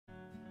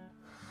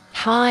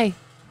Hi.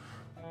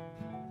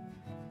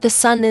 The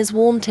sun is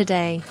warm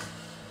today.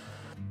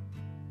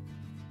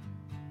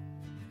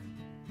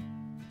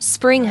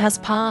 Spring has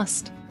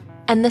passed,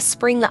 and the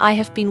spring that I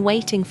have been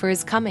waiting for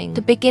is coming.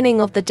 The beginning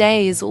of the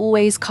day is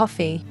always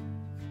coffee.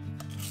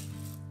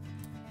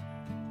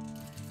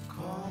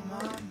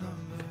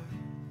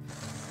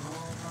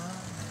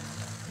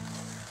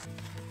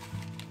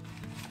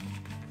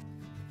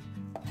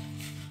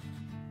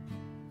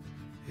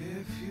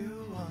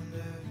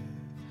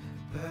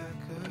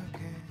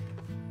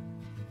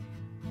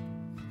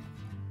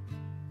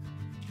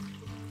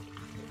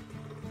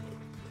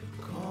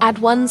 Add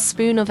 1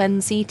 spoon of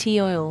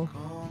MCT oil.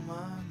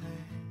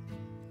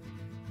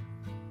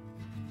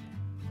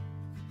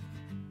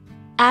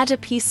 Add a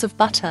piece of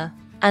butter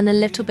and a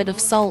little bit of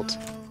salt.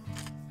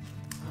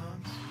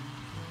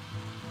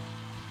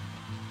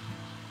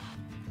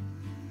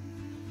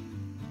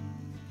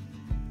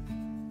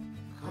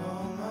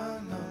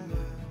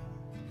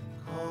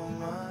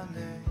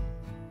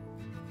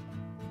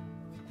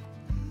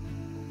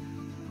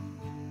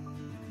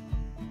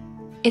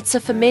 It's a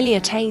familiar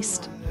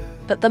taste,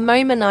 but the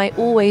moment I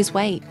always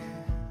wait.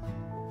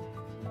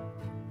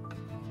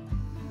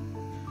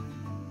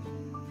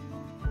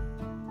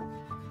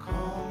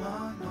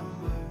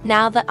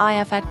 Now that I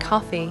have had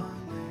coffee,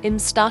 I'm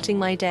starting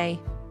my day.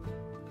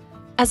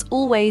 As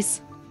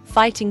always,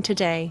 fighting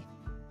today.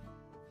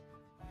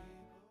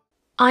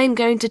 I'm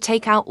going to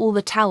take out all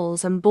the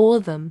towels and boil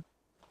them,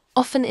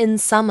 often in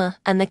summer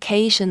and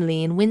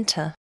occasionally in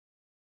winter.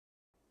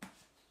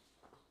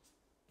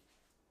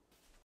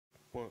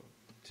 1,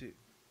 2,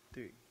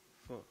 3,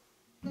 4.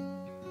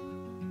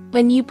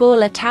 When you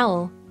boil a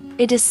towel,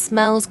 it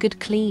smells good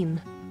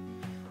clean.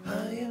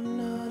 I am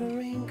not a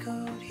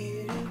raincoat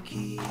here to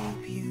keep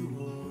you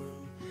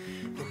warm.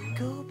 Then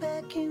go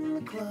back in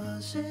the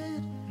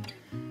closet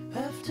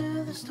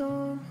after the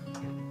storm.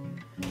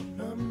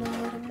 I'm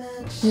not a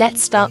match.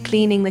 Let's start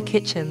cleaning the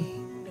kitchen.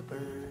 to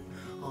burn.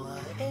 All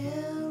I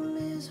am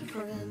is a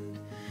friend,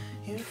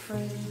 your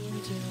friend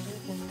till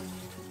the end.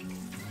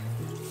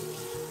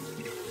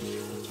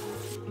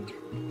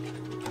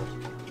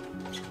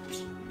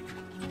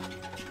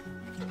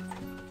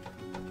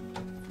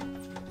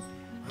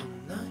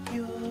 I'm not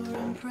your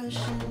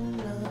impression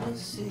of a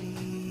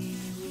city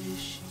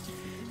wish.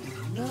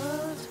 You're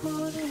not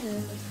more than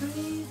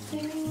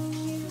everything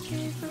you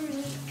gave for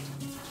it.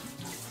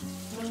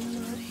 I'm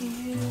not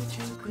here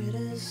to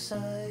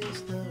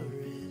criticize the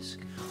risk.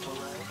 All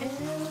I am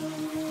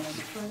is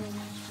a friend,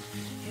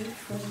 your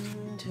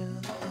friend till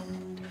the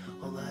end.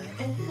 All I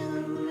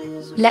am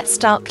is a Let's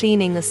start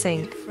cleaning the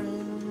sink.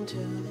 friend till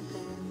the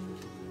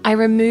end. I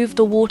remove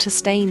the water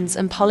stains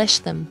and polish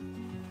them.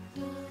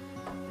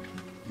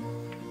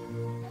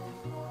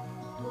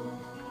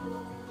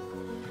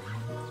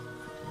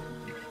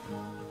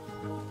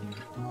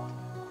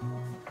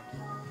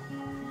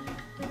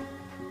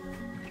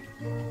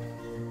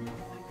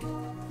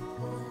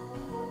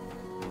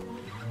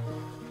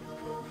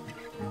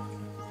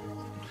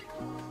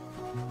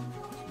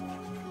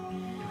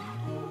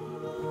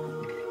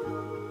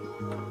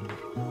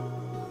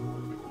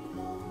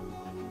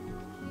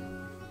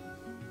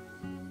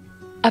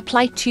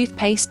 Apply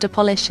toothpaste to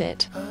polish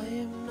it. I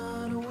am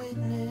not a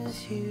witness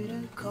here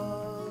to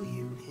call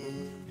you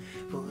in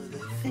for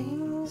the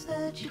things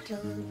that you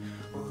done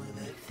or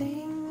the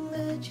thing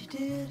that you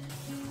did.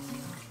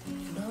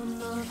 And I'm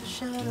not the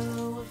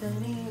shadow of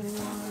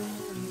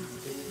anyone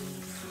you've been.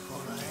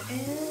 All I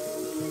am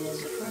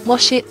is a friend.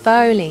 Wash it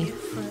thoroughly.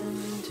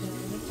 Friend till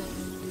the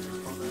end.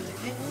 All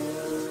I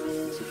am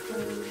is a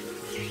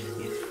friend.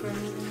 Your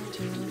friend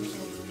till the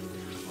end.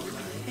 All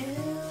I am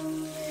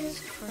is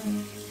a friend.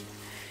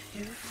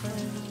 Your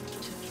friend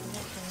till the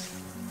end.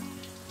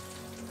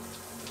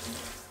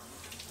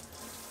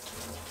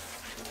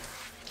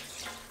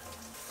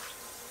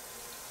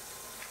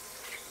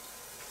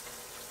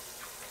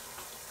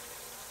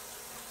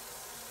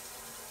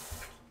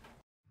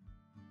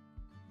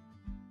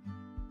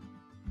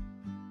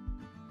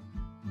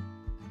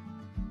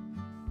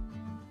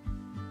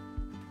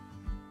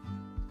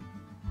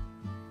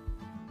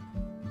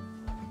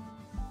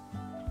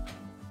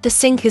 The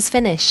sink is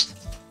finished.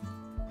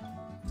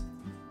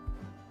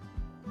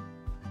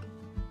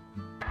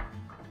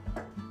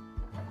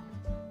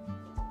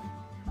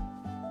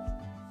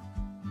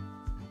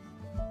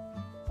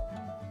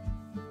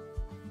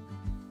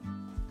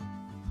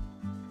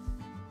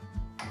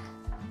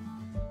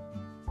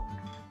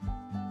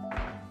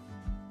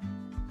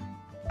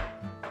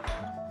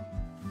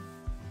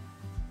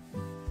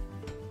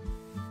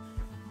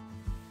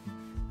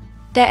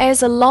 There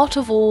is a lot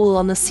of oil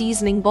on the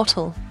seasoning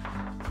bottle.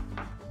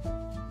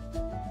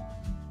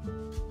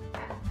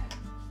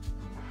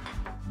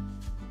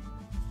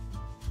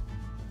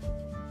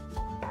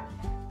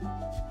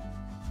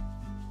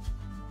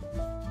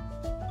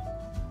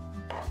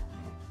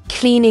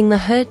 Cleaning the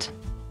hood.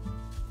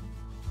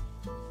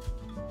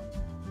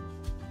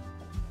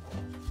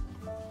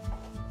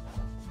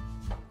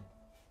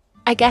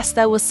 I guess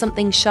there was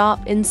something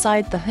sharp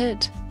inside the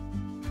hood.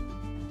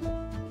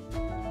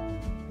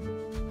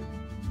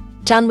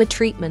 Done with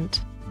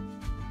treatment.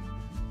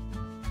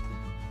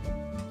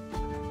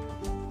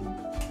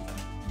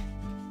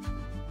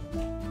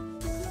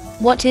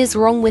 What is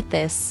wrong with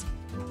this?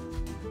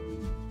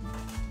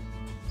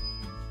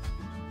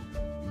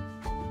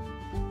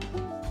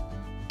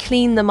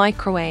 Clean the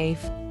microwave.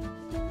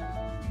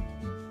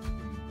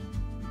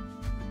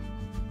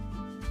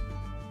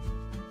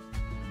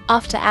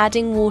 After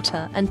adding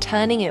water and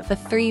turning it for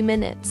 3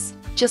 minutes,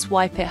 just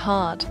wipe it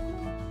hard.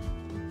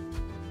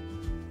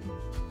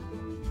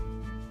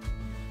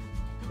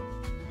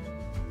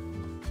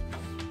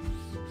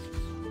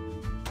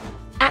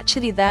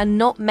 Actually, there are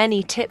not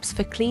many tips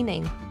for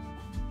cleaning.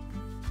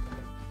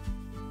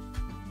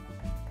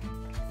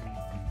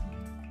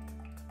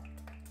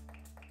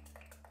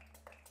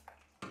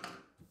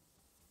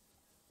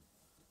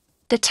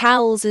 The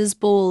towels is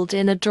balled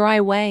in a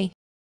dry way.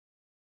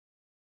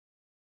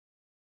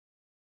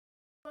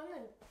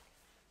 이거는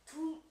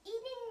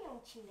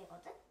 1인용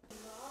침대거든?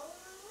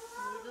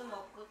 물도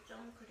먹고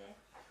좀 그래.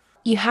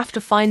 You have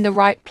to find the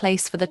right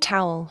place for the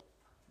towel.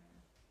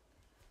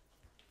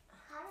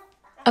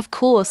 Of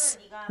course,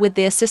 with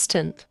the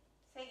assistant.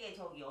 세계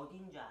저기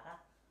어딘 줄 알아?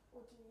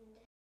 어디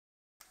있는데?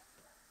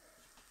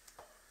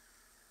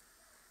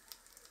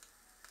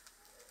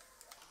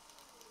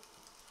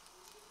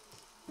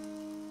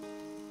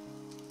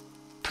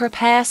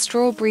 Prepare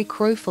strawberry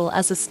croffle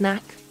as a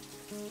snack.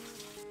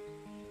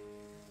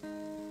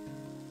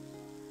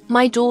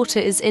 My daughter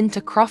is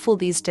into croffle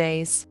these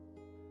days.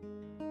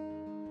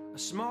 A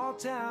small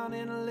town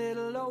in a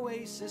little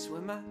oasis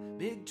where my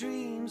big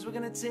dreams were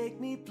gonna take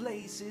me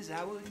places.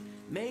 I would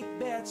make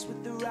bets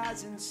with the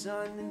rising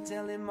sun and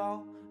tell him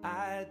all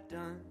I'd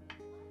done.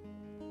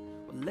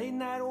 Well, late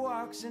night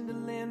walks into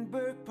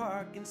Lindbergh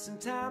Park, and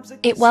sometimes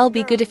It will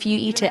be good if you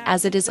eat it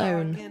as it is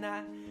own. And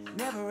I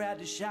never had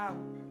to shout,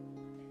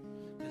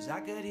 'cause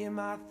I could hear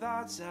my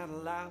thoughts out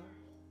loud.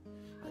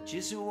 I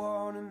just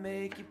wanna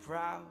make you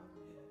proud.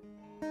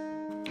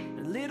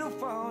 And Little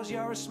Falls,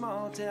 you're a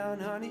small town,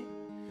 honey.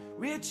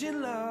 Rich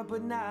in love,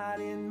 but not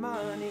in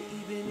money.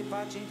 Even if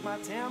I change my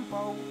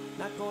tempo,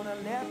 not gonna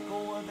let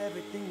go of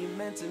everything you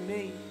meant to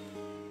me.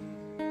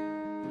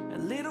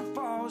 And Little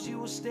Falls, you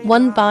will stay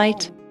One my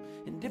bite. home.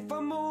 And if I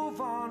move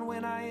on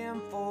when I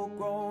am full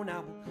grown, I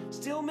will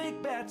still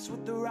make bets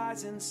with the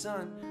rising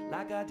sun,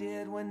 like I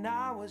did when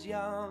I was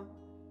young.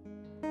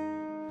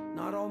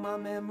 Not all my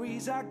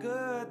memories are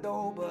good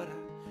though, but I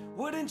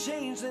wouldn't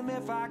change them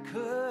if I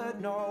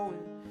could, no.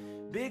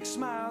 Big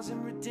smiles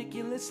and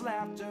ridiculous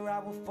laughter, I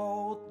will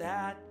fold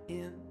that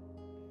in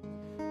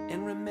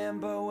and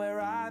remember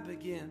where I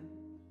begin.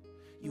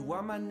 You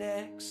are my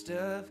next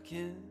of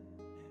kin.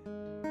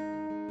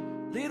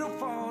 Little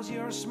Falls,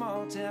 you're a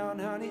small town,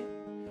 honey.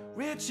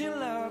 Rich in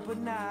love, but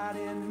not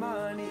in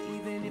money.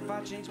 Even if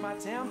I change my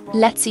tempo,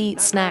 Let's eat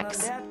not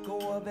snacks. gonna let go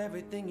of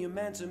everything you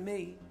meant to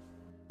me.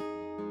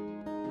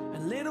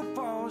 And Little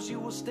Falls, you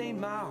will stay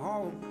my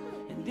home.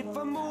 And if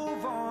I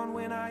move on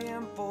when I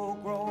am full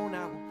grown,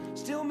 I will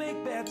still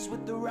make bets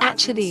with the rising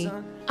Actually,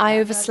 sun, I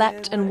like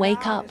overslept did and when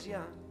wake I up. was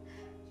young.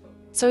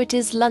 So it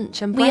is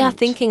lunch and we are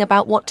thinking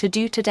about what to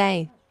do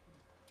today.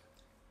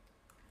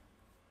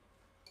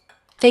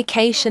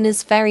 Vacation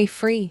is very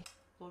free.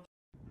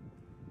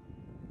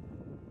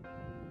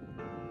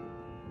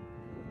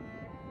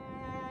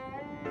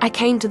 I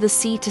came to the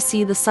sea to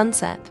see the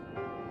sunset.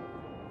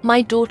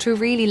 My daughter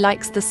really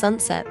likes the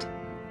sunset.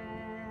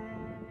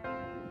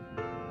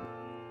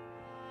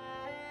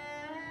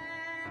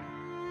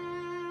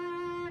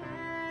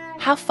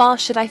 How far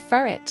should I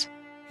throw it?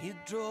 He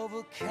drove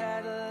a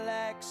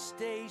Cadillac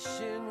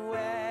station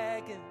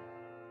wagon.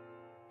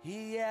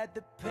 He had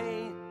the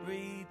paint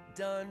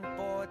redone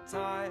 4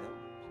 times.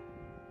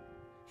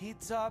 He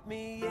taught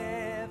me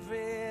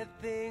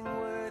everything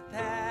worth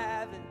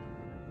having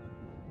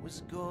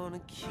was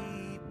gonna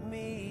keep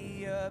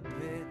me up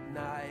at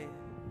night.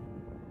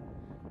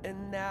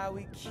 And now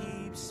he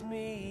keeps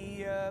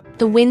me up.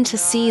 The winter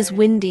sea is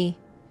windy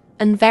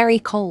and very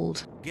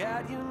cold.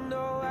 God, you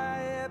know I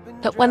have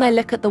been But when I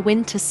look at the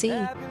winter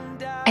sea,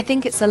 I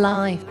think it's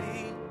alive.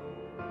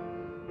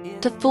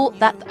 The thought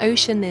that the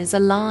ocean is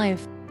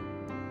alive.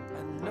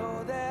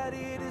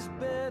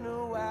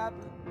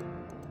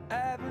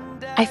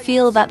 I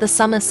feel that the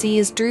summer sea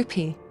is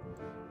droopy.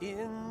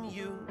 In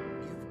you,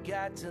 you've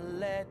got to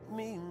let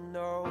me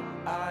know.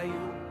 Are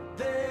you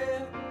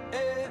there?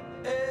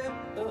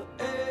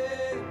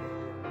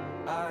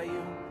 Are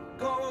you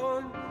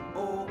gone?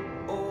 Oh,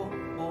 oh,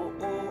 oh,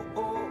 oh,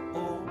 oh,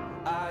 oh.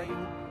 Are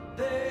you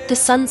there? The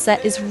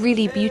sunset is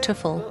really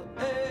beautiful.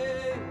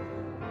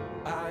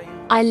 Are you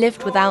I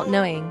lived without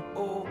knowing,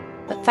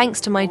 but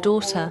thanks to my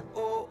daughter,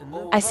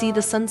 I see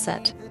the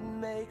sunset. that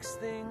makes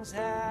things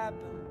happen?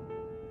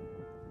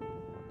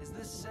 Is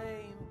the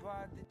same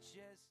part that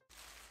just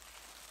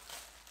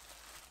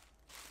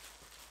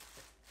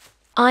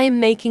I am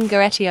making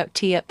Goretti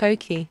tea at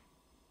Poki.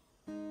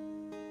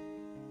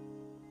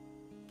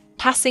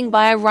 Passing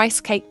by a rice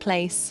cake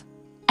place,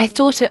 I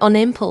thought it on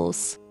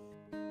impulse.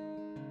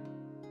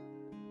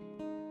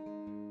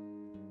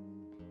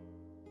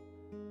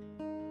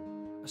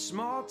 A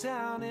small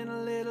town in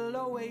a little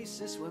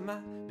oasis where my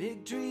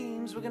big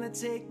dreams were gonna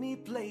take me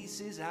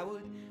places. I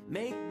would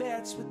make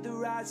bets with the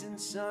rising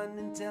sun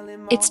and tell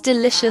him It's all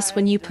delicious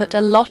when you I'd put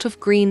done. a lot of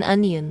green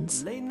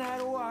onions. Late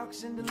night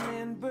walks into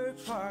Lindbergh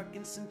Park,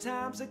 and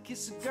sometimes I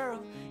kiss a girl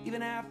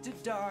even after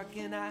dark,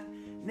 and I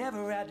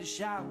never had to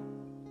shout,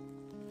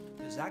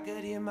 'cause I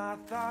could hear my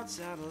thoughts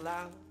out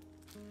loud.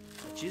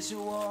 I just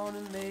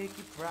wanna make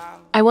you proud.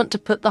 I want to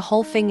put the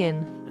whole thing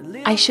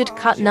in. I should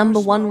cut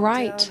number 1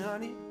 right.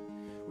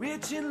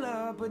 Rich in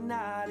love but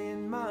not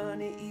in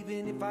money.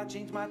 Even if I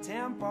change my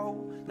tempo,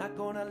 not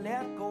gonna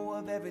let go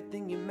of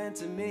everything you meant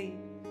to me.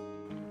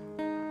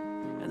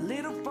 And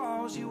Little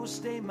Falls, you will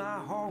stay my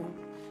home.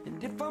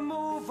 And if I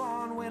move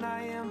on when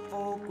I am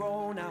full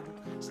grown, I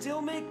will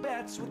still make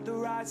bets with the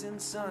rising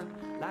sun,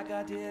 like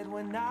I did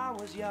when I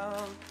was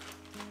young.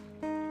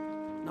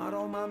 Not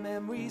all my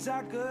memories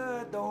are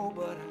good though,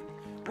 but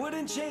I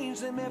wouldn't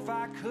change them if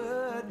I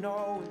could,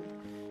 no.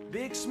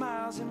 Big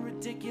smiles and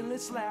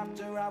ridiculous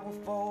laughter, I will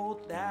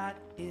fold that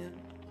in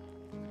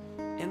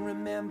and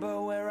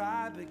remember where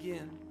I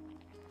begin.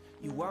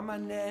 You are my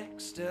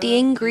next The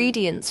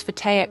ingredients for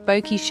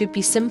tteokbokki should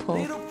be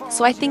simple,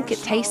 so I think it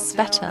tastes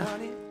better.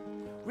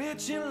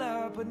 Rich in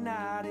love but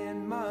not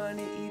in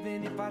money.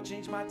 Even if I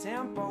change my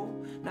tempo,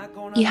 not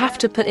gonna You have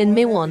to put in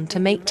miwon to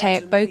make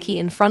tteokbokki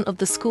in front of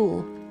the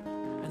school.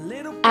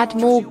 Add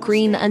more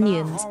green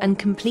onions and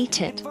complete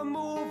it.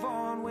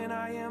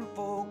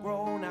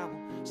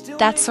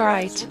 That's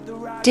right.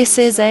 This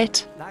is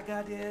it. Like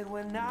I did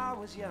when I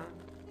was young.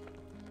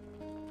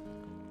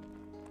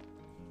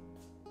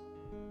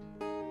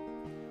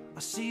 I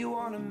see you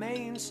on a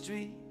main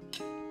street.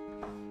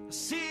 I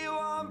see you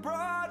on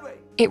Broadway.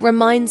 It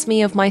reminds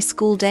me of my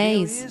school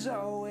days. There is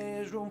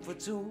always room for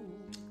two.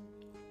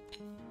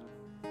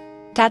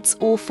 That's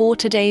all for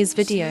today's I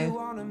see video. you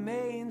on a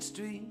main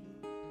street.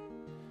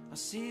 I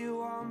see